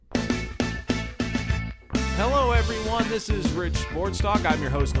Hello, everyone. This is Rich Sports Talk. I'm your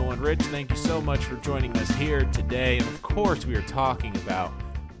host, Nolan Rich. Thank you so much for joining us here today. And of course, we are talking about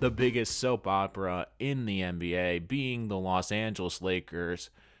the biggest soap opera in the NBA, being the Los Angeles Lakers,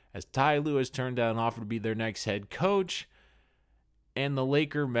 as Ty Lue has turned down an offer to be their next head coach. And the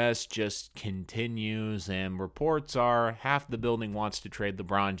Laker mess just continues, and reports are half the building wants to trade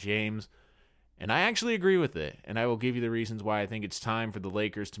LeBron James. And I actually agree with it, and I will give you the reasons why I think it's time for the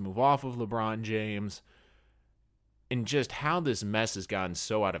Lakers to move off of LeBron James, and just how this mess has gotten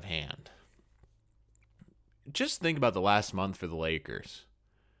so out of hand. Just think about the last month for the Lakers.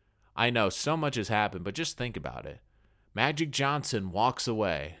 I know so much has happened, but just think about it. Magic Johnson walks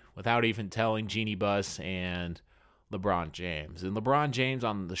away without even telling Jeanie Buss and LeBron James. And LeBron James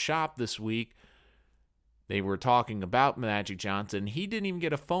on the shop this week, they were talking about Magic Johnson. He didn't even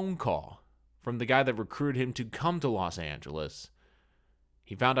get a phone call from the guy that recruited him to come to Los Angeles.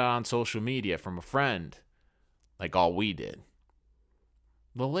 He found out on social media from a friend, like all we did.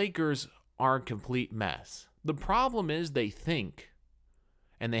 The Lakers are a complete mess. The problem is they think,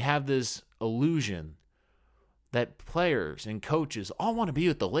 and they have this illusion that players and coaches all want to be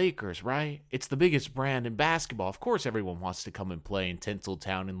with the Lakers, right? It's the biggest brand in basketball. Of course, everyone wants to come and play in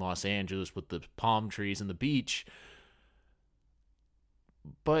Tinseltown in Los Angeles with the palm trees and the beach.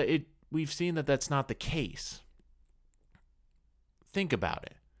 But we've seen that that's not the case. Think about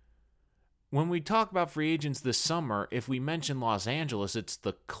it. When we talk about free agents this summer, if we mention Los Angeles, it's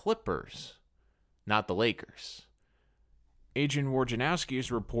the Clippers, not the Lakers. Adrian Wojnarowski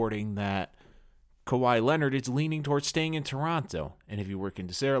is reporting that Kawhi Leonard is leaning towards staying in Toronto, and if he were to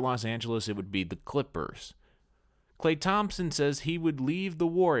consider Los Angeles, it would be the Clippers. Klay Thompson says he would leave the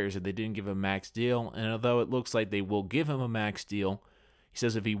Warriors if they didn't give him a max deal, and although it looks like they will give him a max deal, he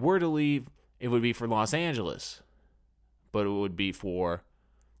says if he were to leave, it would be for Los Angeles, but it would be for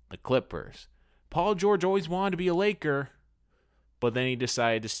the Clippers. Paul George always wanted to be a Laker, but then he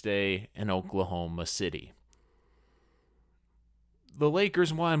decided to stay in Oklahoma City. The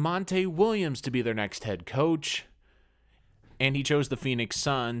Lakers wanted Monte Williams to be their next head coach, and he chose the Phoenix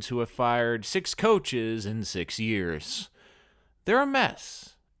Suns, who have fired 6 coaches in 6 years. They're a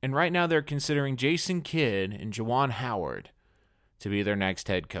mess, and right now they're considering Jason Kidd and Juwan Howard to be their next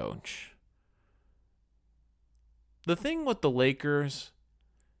head coach. The thing with the Lakers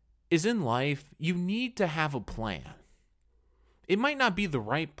is in life, you need to have a plan. It might not be the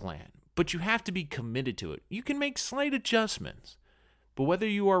right plan, but you have to be committed to it. You can make slight adjustments, but whether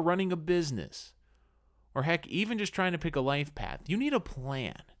you are running a business or heck, even just trying to pick a life path, you need a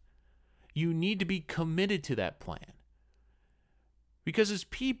plan. You need to be committed to that plan. Because as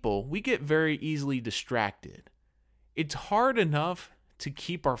people, we get very easily distracted. It's hard enough to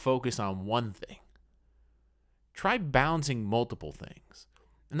keep our focus on one thing. Try balancing multiple things.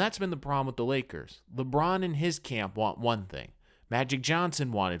 And that's been the problem with the Lakers. LeBron and his camp want one thing. Magic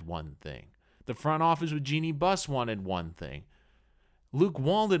Johnson wanted one thing. The front office with Jeanie Buss wanted one thing. Luke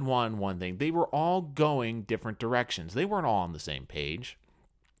Walton wanted one thing. They were all going different directions. They weren't all on the same page.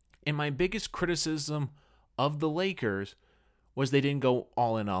 And my biggest criticism of the Lakers was they didn't go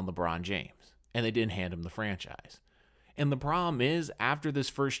all in on LeBron James. And they didn't hand him the franchise. And the problem is, after this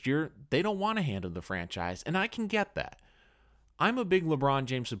first year, they don't want to hand him the franchise. And I can get that. I'm a big LeBron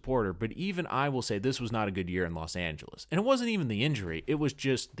James supporter, but even I will say this was not a good year in Los Angeles. And it wasn't even the injury. It was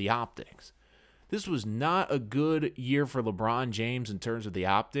just the optics. This was not a good year for LeBron James in terms of the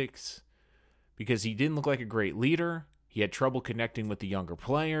optics because he didn't look like a great leader. He had trouble connecting with the younger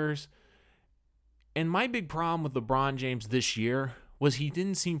players. And my big problem with LeBron James this year was he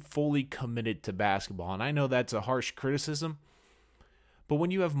didn't seem fully committed to basketball. And I know that's a harsh criticism, but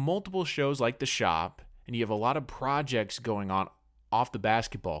when you have multiple shows like The Shop, and you have a lot of projects going on off the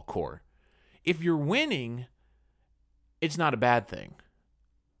basketball court, if you're winning, it's not a bad thing.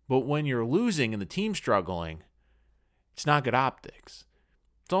 But when you're losing and the team's struggling, it's not good optics.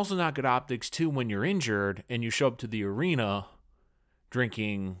 It's also not good optics, too, when you're injured and you show up to the arena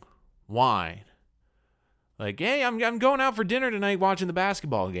drinking wine. Like, hey, I'm going out for dinner tonight watching the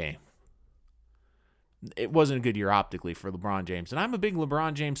basketball game. It wasn't a good year optically for LeBron James. And I'm a big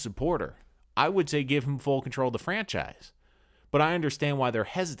LeBron James supporter. I would say give him full control of the franchise. But I understand why they're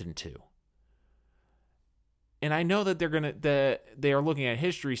hesitant to. And I know that they are looking at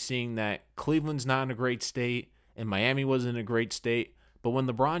history, seeing that Cleveland's not in a great state and Miami wasn't in a great state. But when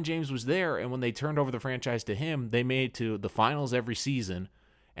LeBron James was there and when they turned over the franchise to him, they made it to the finals every season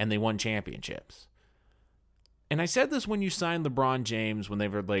and they won championships. And I said this when you signed LeBron James when they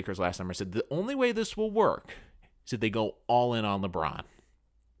were the Lakers last time. I said the only way this will work is if they go all in on LeBron.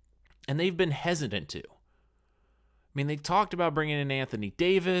 And they've been hesitant to. I mean, they talked about bringing in Anthony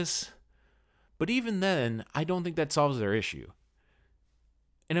Davis, But even then, I don't think that solves their issue.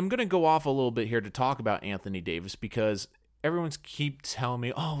 And I'm going to go off a little bit here to talk about Anthony Davis because everyone's keep telling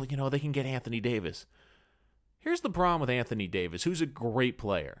me, oh, they can get Anthony Davis. Here's the problem with Anthony Davis, who's a great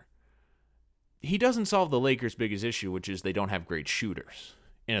player. He doesn't solve the Lakers' biggest issue, which is they don't have great shooters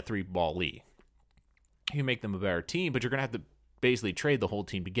in a 3-ball league. You make them a better team, but you're going to have to basically trade the whole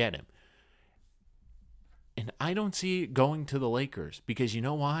team to get him. And I don't see it going to the Lakers because you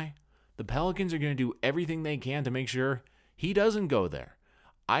know why? The Pelicans are going to do everything they can to make sure he doesn't go there.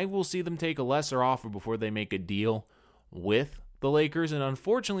 I will see them take a lesser offer before they make a deal with the Lakers. And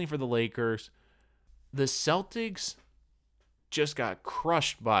unfortunately for the Lakers, the Celtics just got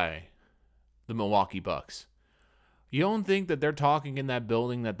crushed by the Milwaukee Bucks. You don't think that they're talking in that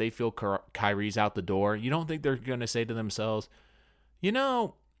building that they feel Kyrie's out the door? You don't think they're going to say to themselves,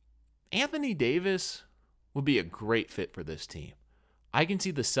 Anthony Davis would be a great fit for this team. I can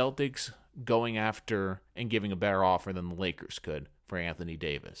see the Celtics going after and giving a better offer than the Lakers could for Anthony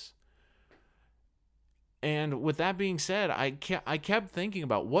Davis. And with that being said, I kept thinking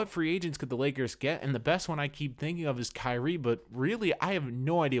about what free agents could the Lakers get, and the best one I keep thinking of is Kyrie, but really I have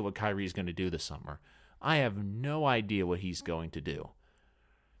no idea what Kyrie is going to do this summer. I have no idea what he's going to do.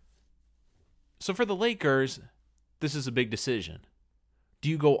 So for the Lakers, this is a big decision. Do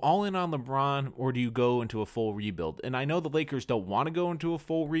you go all in on LeBron or do you go into a full rebuild? And I know the Lakers don't want to go into a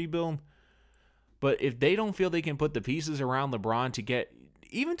full rebuild, but if they don't feel they can put the pieces around LeBron to get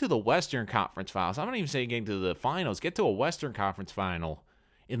even to the Western Conference Finals, I'm not even saying getting to the finals, get to a Western Conference Final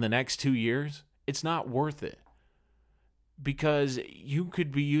in the next 2 years, it's not worth it. Because you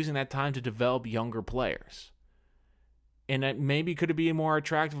could be using that time to develop younger players. And that maybe could it be more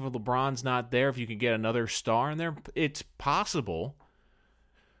attractive if LeBron's not there, if you could get another star in there? It's possible.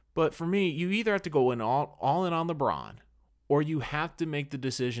 But for me, you either have to go in all in on LeBron, or you have to make the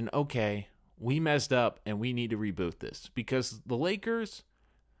decision, okay, we messed up and we need to reboot this. Because the Lakers,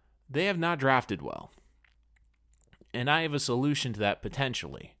 they have not drafted well. And I have a solution to that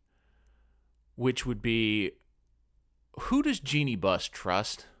potentially, which would be, who does Jeannie Buss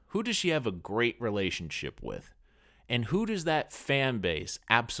trust? Who does she have a great relationship with? And who does that fan base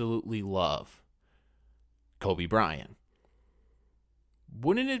absolutely love? Kobe Bryant.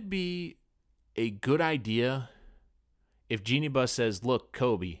 Wouldn't it be a good idea if Jeannie Buss says, look,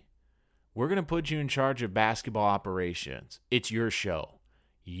 Kobe, we're going to put you in charge of basketball operations. It's your show.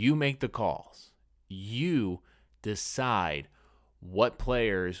 You make the calls. You decide what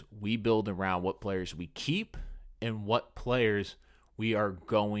players we build around, what players we keep, and what players we are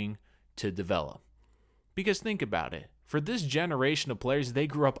going to develop. Because think about it. For this generation of players, they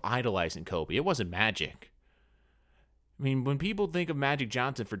grew up idolizing Kobe. It wasn't Magic. I mean, when people think of Magic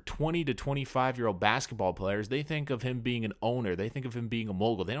Johnson, for 20 to 25-year-old basketball players, they think of him being an owner. They think of him being a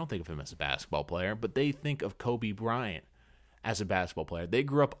mogul. They don't think of him as a basketball player, but they think of Kobe Bryant as a basketball player. They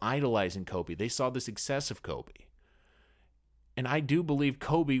grew up idolizing Kobe. They saw the success of Kobe. And I do believe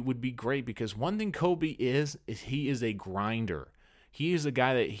Kobe would be great because one thing Kobe is he is a grinder. He is a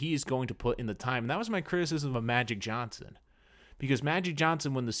guy that he is going to put in the time. And that was my criticism of Magic Johnson. Because Magic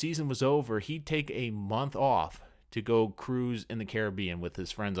Johnson, when the season was over, he'd take a month off to go cruise in the Caribbean with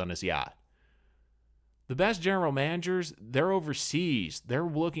his friends on his yacht. The best general managers, they're overseas. They're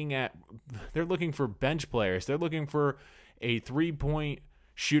looking for bench players. They're looking for a 3-point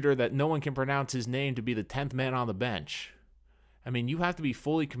shooter that no one can pronounce his name to be the 10th man on the bench. I mean, you have to be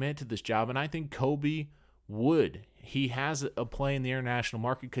fully committed to this job, and I think Kobe would. He has a play in the international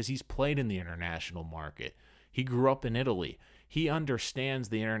market because he's played in the international market. He grew up in Italy. He understands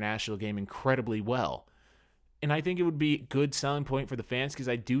the international game incredibly well. And I think it would be a good selling point for the fans because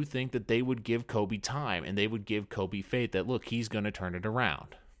I do think that they would give Kobe time and they would give Kobe faith that, look, he's going to turn it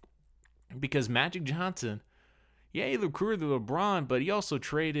around. Because Magic Johnson, yeah, he recruited LeBron, but he also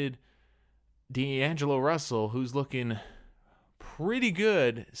traded D'Angelo Russell, who's looking pretty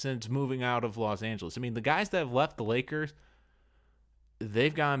good since moving out of Los Angeles. I mean, the guys that have left the Lakers,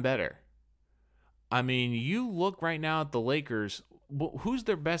 they've gotten better. I mean, you look right now at the Lakers, who's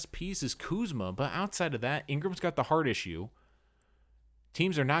their best piece is Kuzma, but outside of that, Ingram's got the heart issue.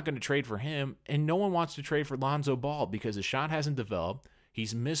 Teams are not going to trade for him, and no one wants to trade for Lonzo Ball because his shot hasn't developed.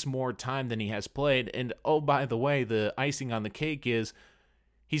 He's missed more time than he has played, and oh, by the way, the icing on the cake is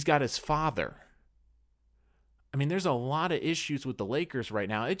he's got his father. I mean, there's a lot of issues with the Lakers right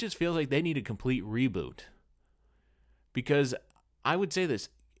now. It just feels like they need a complete reboot. Because I would say this,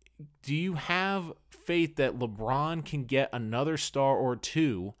 do you have faith that LeBron can get another star or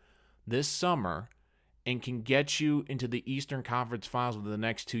two this summer and can get you into the Eastern Conference Finals within the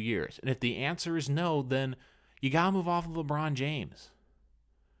next 2 years? And if the answer is no, then you got to move off of LeBron James.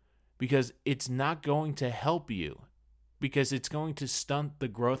 because it's not going to help you, because it's going to stunt the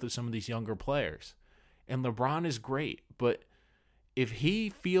growth of some of these younger players. And LeBron is great, but if he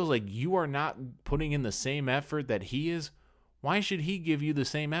feels like you are not putting in the same effort that he is, why should he give you the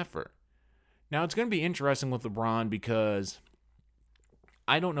same effort? Now, it's going to be interesting with LeBron because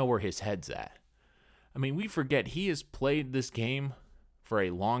I don't know where his head's at. I mean, we forget he has played this game for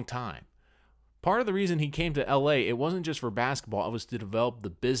a long time. Part of the reason he came to LA, it wasn't just for basketball, it was to develop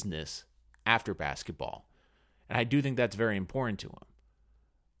the business after basketball. And I do think that's very important to him.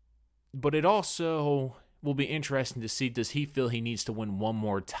 But it also will be interesting to see, does he feel he needs to win one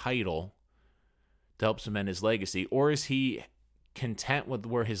more title to help cement his legacy? Or is he content with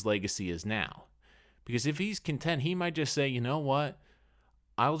where his legacy is now? Because if he's content, he might just say, you know what?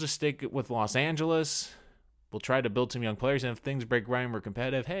 I'll just stick with Los Angeles. We'll try to build some young players. And if things break right and we're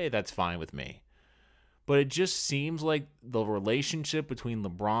competitive, hey, that's fine with me. But it just seems like the relationship between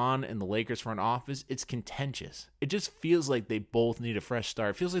LeBron and the Lakers front office, it's contentious. It just feels like they both need a fresh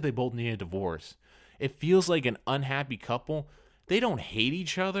start. It feels like they both need a divorce. It feels like an unhappy couple. They don't hate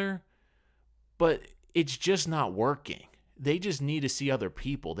each other, but it's just not working. They just need to see other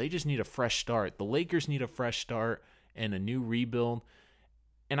people. They just need a fresh start. The Lakers need a fresh start and a new rebuild.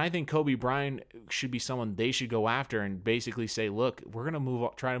 And I think Kobe Bryant should be someone they should go after and basically say, look, we're going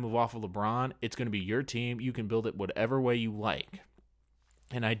to try to move off of LeBron. It's going to be your team. You can build it whatever way you like.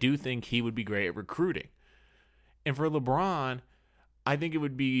 And I do think he would be great at recruiting. And for LeBron, I think it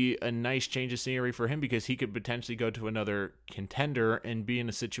would be a nice change of scenery for him because he could potentially go to another contender and be in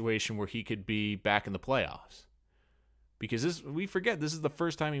a situation where he could be back in the playoffs. Because we forget, this is the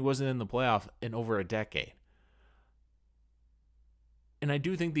first time he wasn't in the playoff in over a decade. And I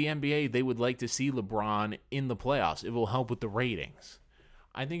do think the NBA, they would like to see LeBron in the playoffs. It will help with the ratings.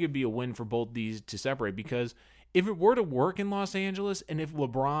 I think it'd be a win for both these to separate because if it were to work in Los Angeles and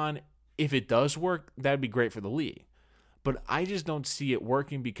if it does work, that'd be great for the league. But I just don't see it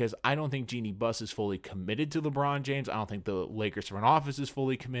working because I don't think Jeanie Buss is fully committed to LeBron James. I don't think the Lakers front office is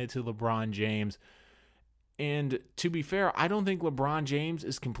fully committed to LeBron James. And to be fair, I don't think LeBron James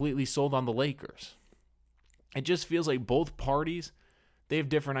is completely sold on the Lakers. It just feels like both parties, they have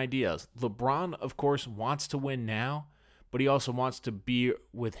different ideas. LeBron, of course, wants to win now, but he also wants to be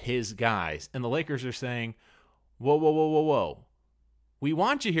with his guys. And the Lakers are saying, whoa. We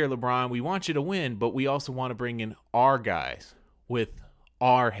want you here, LeBron. We want you to win, but we also want to bring in our guys with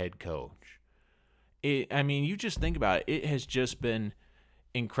our head coach. You just think about it. It has just been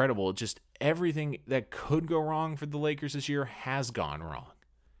incredible. Just everything that could go wrong for the Lakers this year has gone wrong.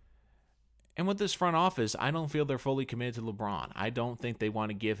 And with this front office, I don't feel they're fully committed to LeBron. I don't think they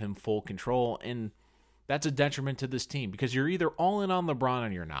want to give him full control, and that's a detriment to this team because you're either all in on LeBron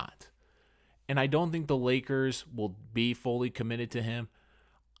or you're not. And I don't think the Lakers will be fully committed to him.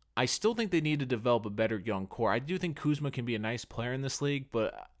 I still think they need to develop a better young core. I do think Kuzma can be a nice player in this league,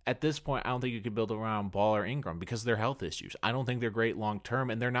 but at this point, I don't think you can build around Ball or Ingram because of their health issues. I don't think they're great long-term,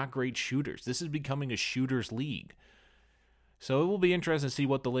 and they're not great shooters. This is becoming a shooters league. So it will be interesting to see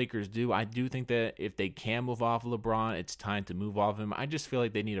what the Lakers do. I do think that if they can move off of LeBron, it's time to move off him. I just feel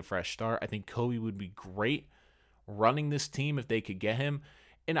like they need a fresh start. I think Kobe would be great running this team if they could get him.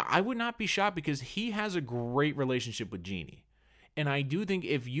 And I would not be shocked because he has a great relationship with Jeanie. And I do think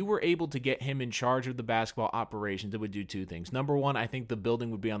if you were able to get him in charge of the basketball operations, it would do two things. Number one, I think the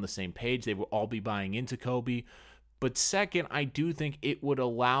building would be on the same page. They would all be buying into Kobe. But second, I do think it would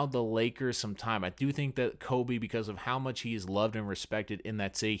allow the Lakers some time. I do think that Kobe, because of how much he is loved and respected in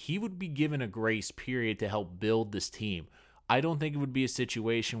that city, he would be given a grace period to help build this team. I don't think it would be a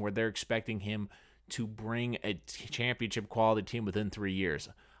situation where they're expecting him to bring a championship quality team within 3 years.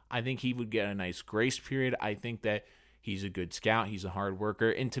 I think he would get a nice grace period. I think that he's a good scout. He's a hard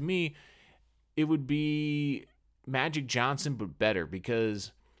worker. And to me, it would be Magic Johnson, but better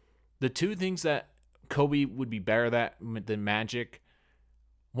because the two things that Kobe would be better than Magic.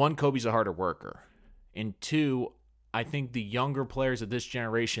 One, Kobe's a harder worker. And two, I think the younger players of this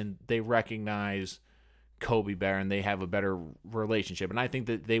generation, they recognize Kobe better and they have a better relationship. And I think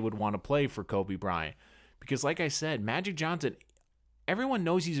that they would want to play for Kobe Bryant. Because like I said, Magic Johnson, everyone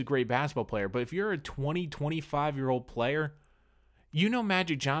knows he's a great basketball player. But if you're a 20, 25-year-old player, you know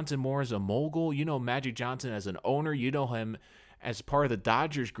Magic Johnson more as a mogul. You know Magic Johnson as an owner. You know him as part of the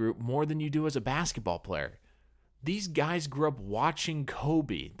Dodgers group more than you do as a basketball player. These guys grew up watching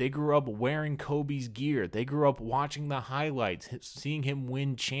Kobe. They grew up wearing Kobe's gear. They grew up watching the highlights, seeing him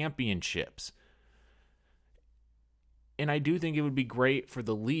win championships. And I do think it would be great for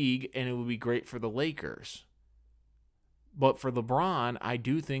the league and it would be great for the Lakers. But for LeBron, I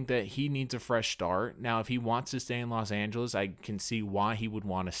do think that he needs a fresh start. Now, if he wants to stay in Los Angeles, I can see why he would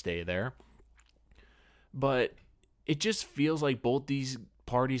want to stay there. But it just feels like both these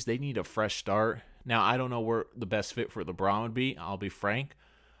parties, they need a fresh start. Now, I don't know where the best fit for LeBron would be. I'll be frank.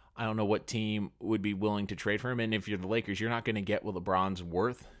 I don't know what team would be willing to trade for him. And if you're the Lakers, you're not going to get what LeBron's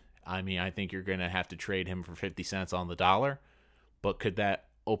worth. I mean, I think you're going to have to trade him for 50 cents on the dollar. But could that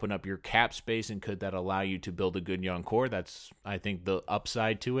open up your cap space, and could that allow you to build a good young core? That's, I think, the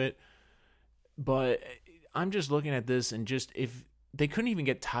upside to it. But I'm just looking at this, and just if they couldn't even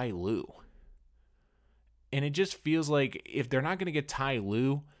get Ty Lue. And it just feels like if they're not going to get Ty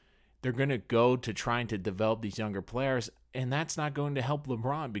Lue, they're going to go to trying to develop these younger players, and that's not going to help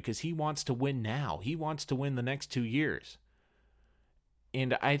LeBron because he wants to win now. He wants to win the next 2 years.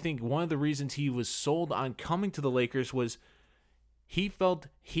 And I think one of the reasons he was sold on coming to the Lakers was he felt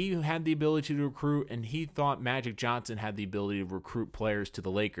he had the ability to recruit, and he thought Magic Johnson had the ability to recruit players to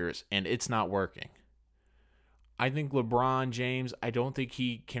the Lakers, and it's not working. I think LeBron James, I don't think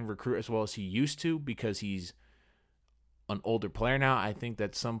he can recruit as well as he used to because he's an older player now. I think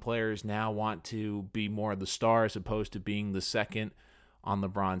that some players now want to be more of the star as opposed to being the second on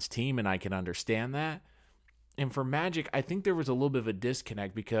LeBron's team, and I can understand that. And for Magic, I think there was a little bit of a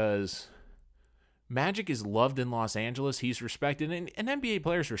disconnect because Magic is loved in Los Angeles. He's respected, and NBA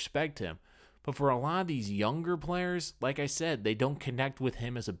players respect him. But for a lot of these younger players, like I said, they don't connect with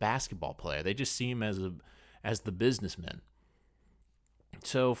him as a basketball player. They just see him as the businessman.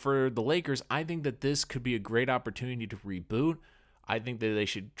 So for the Lakers, I think that this could be a great opportunity to reboot. I think that they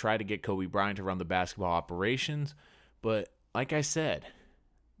should try to get Kobe Bryant to run the basketball operations. But like I said,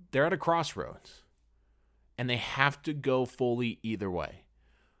 they're at a crossroads, and they have to go fully either way.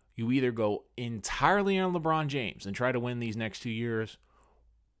 You either go entirely on LeBron James and try to win these next 2 years,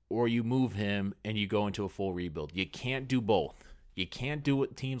 or you move him and you go into a full rebuild. You can't do both. You can't do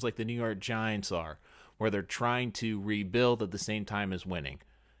what teams like the New York Giants are, where they're trying to rebuild at the same time as winning.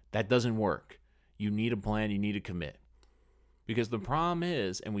 That doesn't work. You need a plan. You need to commit. Because the problem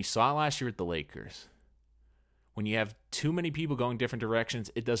is, and we saw last year at the Lakers, when you have too many people going different directions,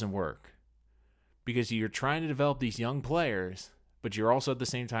 it doesn't work. Because you're trying to develop these young players, but you're also at the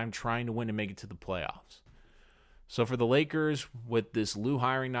same time trying to win and make it to the playoffs. So for the Lakers, with this Lue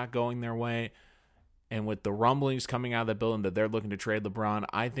hiring not going their way, and with the rumblings coming out of the building that they're looking to trade LeBron,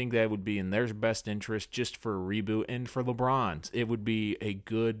 I think that would be in their best interest just for a reboot. And for LeBron's, it would be a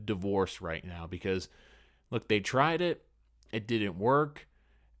good divorce right now because, look, they tried it. It didn't work.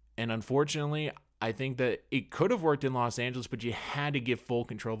 And unfortunately, I think that it could have worked in Los Angeles, but you had to give full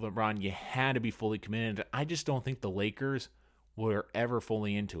control of LeBron. You had to be fully committed. I just don't think the Lakers were ever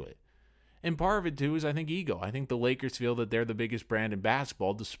fully into it. And part of it, too, is I think ego. I think the Lakers feel that they're the biggest brand in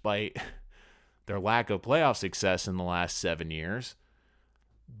basketball despite their lack of playoff success in the last 7 years.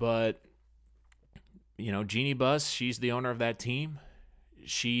 But, you know, Jeannie Buss, she's the owner of that team.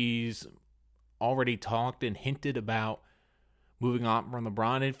 She's already talked and hinted about moving on from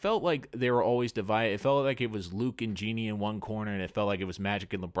LeBron. It felt like they were always divided. It felt like it was Luke and Jeannie in one corner, and it felt like it was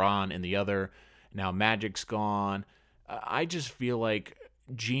Magic and LeBron in the other. Now Magic's gone. I just feel like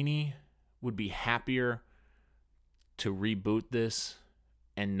Jeannie would be happier to reboot this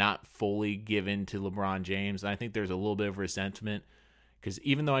and not fully give in to LeBron James. And I think there's a little bit of resentment because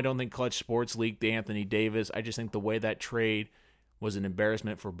even though I don't think Clutch Sports leaked Anthony Davis, I just think the way that trade was an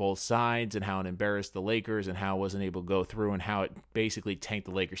embarrassment for both sides and how it embarrassed the Lakers and how it wasn't able to go through and how it basically tanked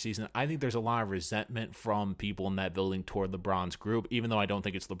the Lakers season. I think there's a lot of resentment from people in that building toward LeBron's group, even though I don't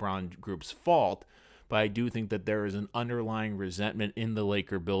think it's LeBron group's fault. But I do think that there is an underlying resentment in the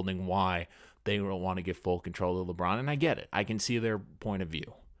Laker building why they don't want to give full control of LeBron. And I get it. I can see their point of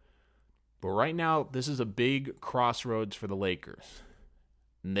view. But right now, this is a big crossroads for the Lakers.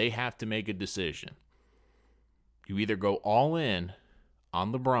 And they have to make a decision. You either go all in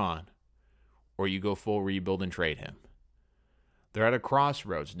on LeBron or you go full rebuild and trade him. They're at a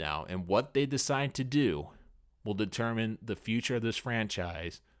crossroads now, and what they decide to do will determine the future of this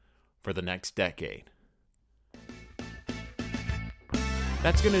franchise for the next decade.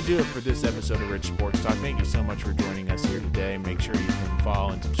 That's going to do it for this episode of Rich Sports Talk. Thank you so much for joining us here today. Make sure you can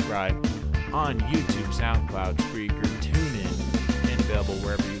follow and subscribe on YouTube, SoundCloud, Spreaker, TuneIn, and available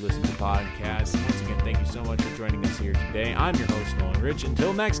wherever you listen to podcasts. Once again, thank you so much for joining us here today. I'm your host, Nolan Rich.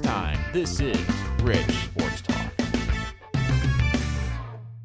 Until next time, this is Rich